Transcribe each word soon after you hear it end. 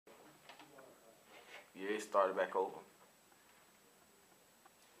Yeah, it started back over.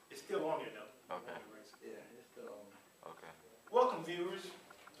 It's still on there though. Okay. Yeah, it's still on. Okay. Welcome viewers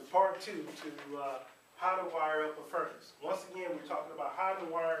to part 2 to how to wire up a furnace. Once again, we're talking about how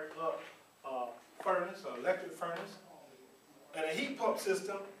to wire up a furnace or electric furnace. And a heat pump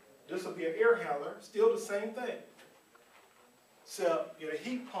system, this will be an air handler, still the same thing. Except your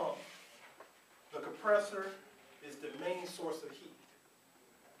heat pump, the compressor is the main source of heat.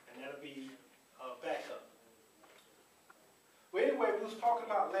 And that'll be backup. Well, anyway, we was talking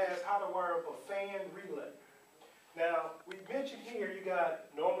about last how to wire up a fan relay. Now, we mentioned here you got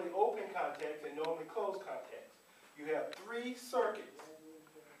normally open contacts and normally closed contacts. You have 3 circuits.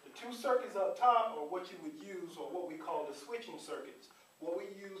 The 2 circuits up top are what you would use, or what we call the switching circuits, what we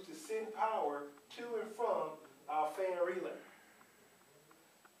use to send power to and from our fan relay.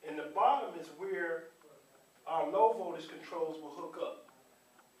 And the bottom is where our low voltage controls will hook up.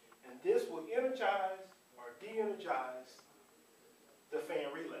 And this will energize or de-energize the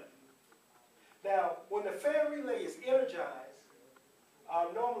fan relay. Now, when the fan relay is energized,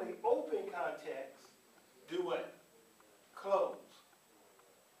 our normally open contacts do what? Close.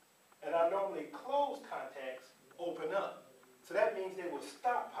 And our normally closed contacts open up. So that means they will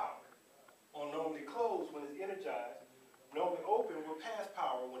stop power on normally closed when it's energized. Normally open will pass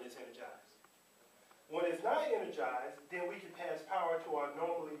power when it's energized. When it's not energized, then we can pass power to our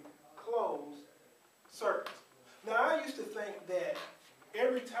normally closed circuits. Now, I used to think that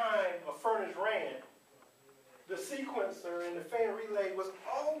every time a furnace ran, the sequencer and the fan relay was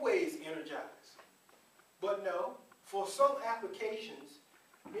always energized. But no, for some applications,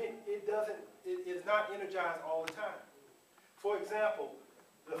 it is not energized all the time. For example,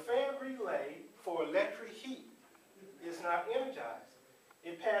 the fan relay for electric heat is not energized.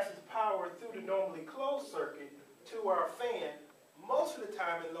 It passes power through the normally closed circuit to our fan most of the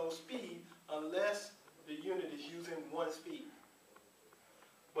time at low speed, unless the unit is using 1 speed.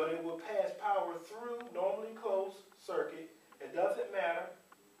 But it will pass power through normally closed circuit. It doesn't matter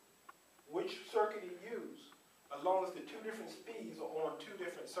which circuit it uses, as long as the 2 different speeds are on 2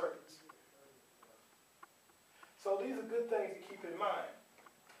 different circuits. So these are good things to keep in mind.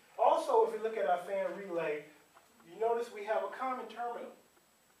 Also, if you look at our fan relay, you notice we have a common terminal.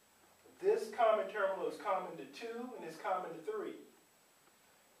 This common terminal is common to 2 and is common to 3.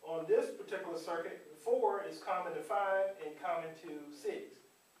 On this particular circuit, 4 is common to 5 and common to 6.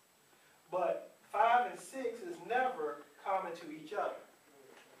 But 5 and 6 is never common to each other.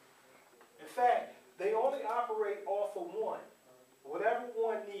 In fact, they only operate off of 1. Whatever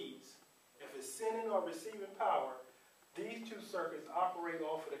 1 needs, if it's sending or receiving power, these 2 circuits operate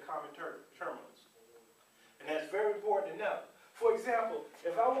off of the common terminals. And that's very important to know. For example,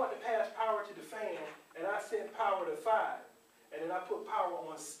 if I want to pass power to the fan and I send power to 5, and then I put power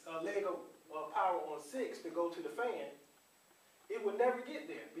on a leg of power on 6 to go to the fan, it would never get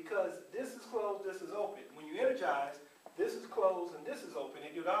there because this is closed, this is open. When you energize, this is closed and this is open.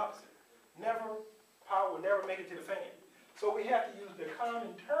 They do the opposite. Power will never make it to the fan. So we have to use the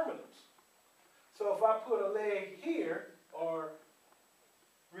common terminals. So if I put a leg here, or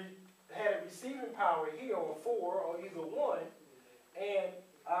had it receiving power here on 4 or either 1, and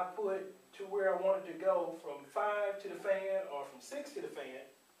I put to where I wanted to go from 5 to the fan or from 6 to the fan,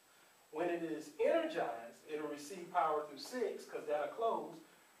 when it is energized, it'll receive power through 6 because that'll close.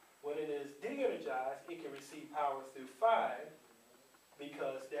 When it is de-energized, it can receive power through 5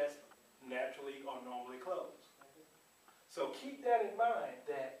 because that's naturally or normally closed. So keep that in mind,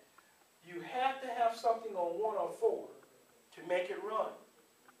 that you have to have something on 1 or 4 to make it run.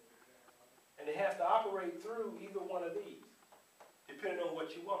 And it has to operate through either one of these, depending on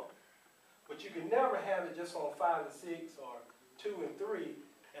what you want. But you can never have it just on 5 and 6 or 2 and 3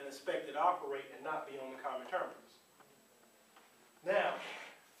 and expect it to operate and not be on the common terminals. Now,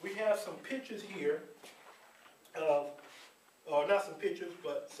 we have some pictures here of, or not some pictures,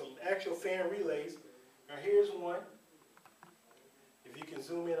 but some actual fan relays. Now here's one. If you can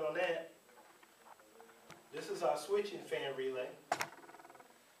zoom in on that. This is our switching fan relay.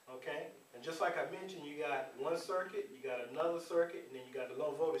 Okay? And just like I mentioned, you got 1 circuit, you got another circuit, and then you got the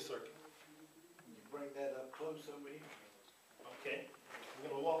low voltage circuit. Can you bring that up close over here? Okay. I'm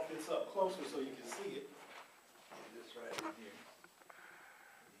going to walk this up closer so you can see it. This right in here.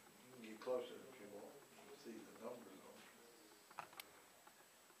 You can get closer if you want. You can see the numbers on it.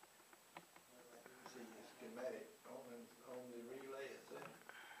 See the schematic on the relay itself.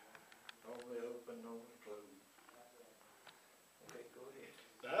 Only open, only closed. Okay, go ahead.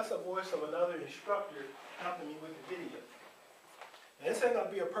 Now that's a voice of another instructor helping me with the video. And this ain't going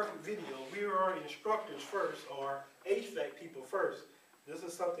to be a perfect video. We are instructors first, or HVAC people first. This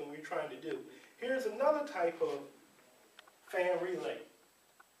is something we're trying to do. Here's another type of fan relay.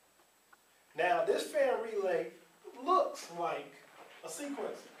 Now, this fan relay looks like a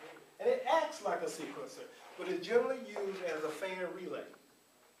sequencer, and it acts like a sequencer, but it's generally used as a fan relay.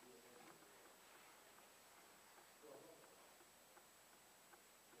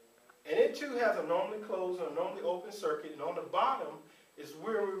 And it too has a normally closed and a normally open circuit, and on the bottom is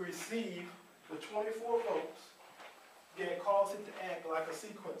where we receive the 24 volts. Again, it causes it to act like a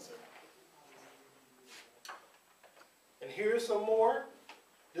sequencer. And here's some more.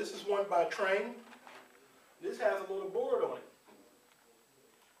 This is one by Train. This has a little board on it.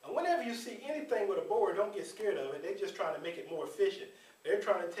 And whenever you see anything with a board, don't get scared of it. They're just trying to make it more efficient. They're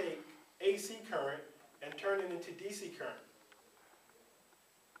trying to take AC current and turn it into DC current.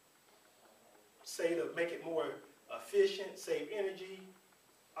 Say to make it more efficient, save energy,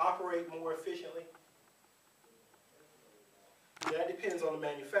 operate more efficiently. That depends on the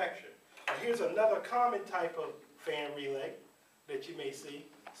manufacturer. Now here's another common type of fan relay that you may see.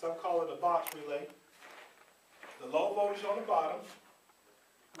 Some call it a box relay. The low voltage on the bottom,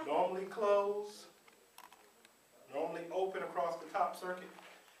 normally closed, normally open across the top circuit.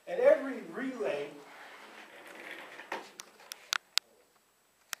 And every relay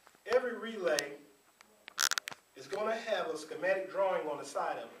is going to have a schematic drawing on the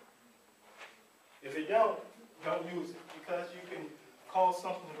side of it. If it don't use it, because you can cause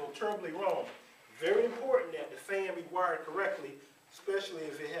something to go terribly wrong. Very important that the fan be wired correctly, especially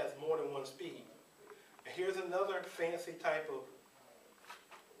if it has more than one speed. And here's another fancy type of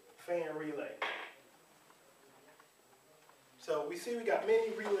fan relay. So we see we got many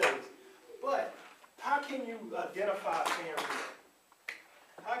relays, but how can you identify a fan relay?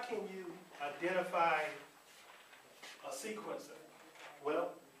 How can you identify a sequencer? Well,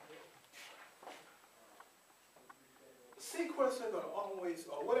 the sequencer is going to always,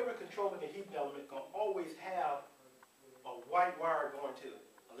 or whatever controlling the heating element, going to always have a white wire going to it,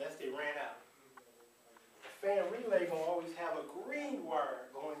 unless they ran out. The fan relay going to always have a green wire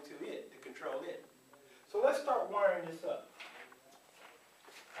going to it to control it. So let's start wiring this up.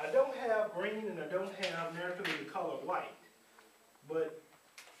 I don't have green and I don't have narratively the color white, but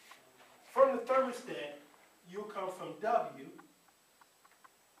from the thermostat, you'll come from W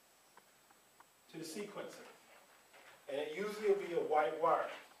to the sequencer, and it usually will be a white wire.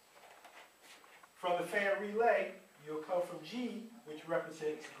 From the fan relay, you'll come from G, which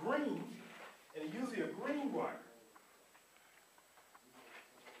represents green, and it's usually a green wire.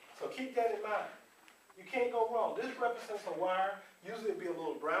 So keep that in mind. You can't go wrong. This represents a wire. Usually it'll be a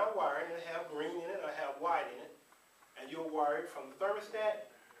little brown wire, and it'll have green in it or have white in it, and you'll wire it from the thermostat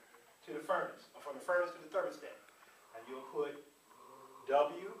to the furnace, or from the furnace to the thermostat. And you'll put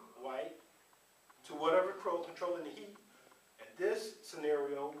W, white, to whatever controlling the heat. In this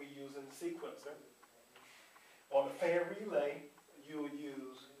scenario, we're using the sequencer. On the fan relay, you will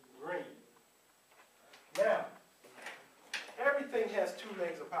use green. Now, everything has two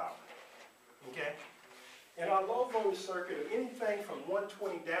legs of power, okay? In our low voltage circuit, anything from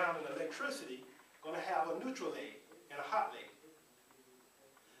 120 down in electricity going to have a neutral leg and a hot leg.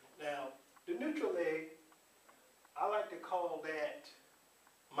 Now, the neutral leg, I like to call that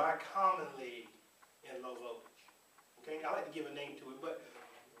my common leg in low voltage. Okay, I like to give a name to it, but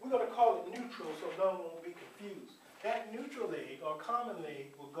we're going to call it neutral so no one will be confused. That neutral leg or common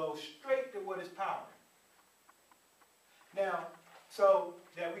leg will go straight to what is powering. Now, so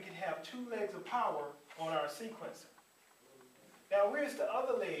that we can have two legs of power on our sequencer. Now, where's the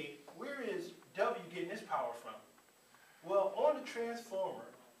other leg? Where is W getting its power from? Well, on the transformer,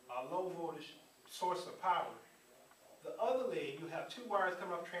 our low voltage source of power, the other leg, you have two wires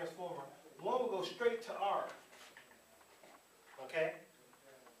coming off the transformer. One will go straight to R. Okay?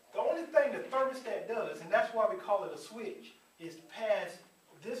 The only thing the thermostat does, and that's why we call it a switch, is pass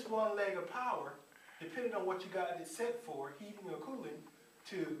this one leg of power, depending on what you got it set for, heating or cooling,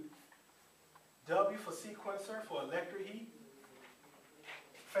 to W for sequencer for electric heat,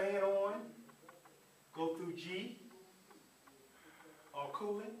 fan on, go through G, or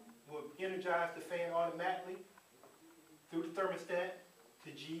cooling, will energize the fan automatically through the thermostat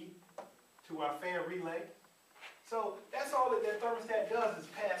to G to our fan relay. So that's all that thermostat does is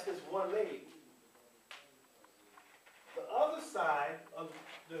pass this one leg. The other side of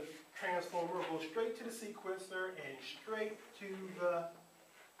the transformer will go straight to the sequencer and straight to the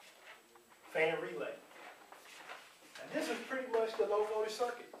fan relay. And this is pretty much the low voltage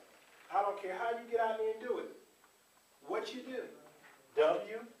circuit. I don't care how you get out there and do it. What you do,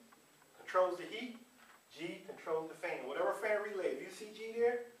 W controls the heat, G controls the fan. Whatever fan relay, if you see G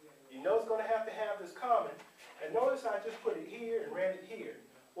there, you know it's going to have this common, And notice I just put it here and ran it here.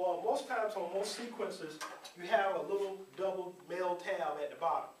 Well, most times on most sequencers, you have a little double male tab at the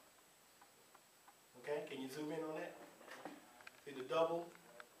bottom. Okay, can you zoom in on that? See the double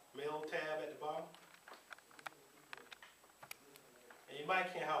male tab at the bottom? And you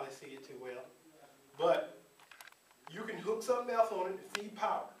might can't hardly see it too well, but you can hook something else on it to feed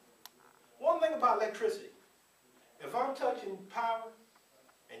power. One thing about electricity, if I'm touching power,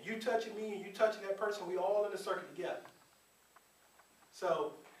 and you touching me, and you touching that person, we all in the circuit together.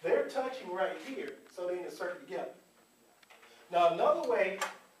 So they're touching right here, so they're in the circuit together. Now another way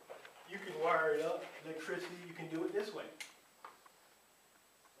you can wire it up, electricity, you can do it this way.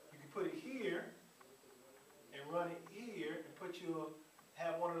 You can put it here, and run it here, and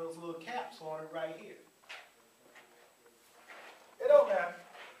have one of those little caps on it right here. It don't matter.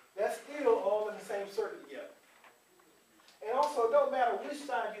 That's still all in the same circuit together. And also, it don't matter which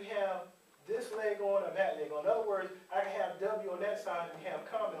side you have this leg on or that leg on. In other words, I can have W on that side and have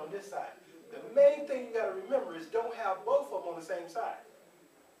common on this side. The main thing you got to remember is don't have both of them on the same side.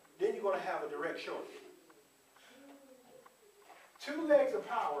 Then you're going to have a direct short. Two legs of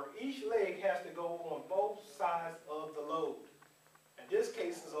power, each leg has to go on both sides of the load. In this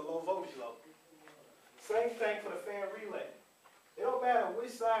case, it's a low voltage load. Same thing for the fan relay. It don't matter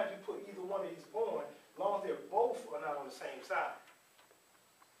which side you put either one of these on, as long as they're both are not on the same side.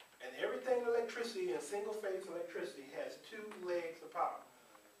 And everything in electricity and single-phase electricity has two legs of power.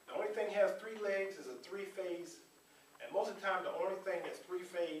 The only thing that has three legs is a three-phase, and most of the time the only thing that's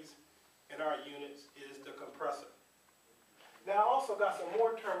three-phase in our units is the compressor. Now I also got some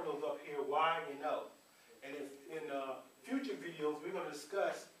more terminals up here, Y and O. And in future videos we're going to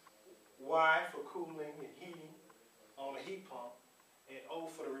discuss Y for cooling and heating on a heat pump, and O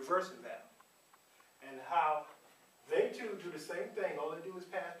for the reversing valve. And how they too do the same thing. All they do is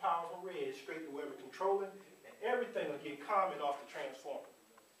pass power from red straight to wherever controlling, and everything will get common off the transformer.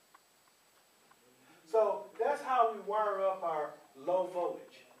 So that's how we wire up our low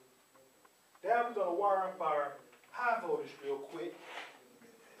voltage. Now we're going to wire up our high voltage real quick.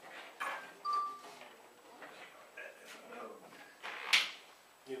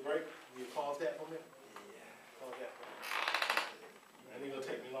 Need a break? You pause that for a minute? Yeah. Pause that for a minute. I think it'll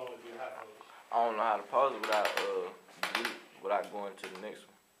take me long to do high voltage. I don't know how to pause it without going to the next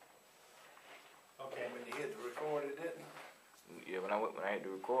one. Okay. When you hit the record, it didn't. Yeah, when I hit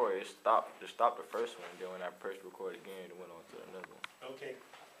the record, it stopped the first one. Then when I pressed record again, it went on to another one. Okay.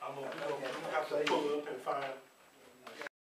 I'm gonna have to pull it up and find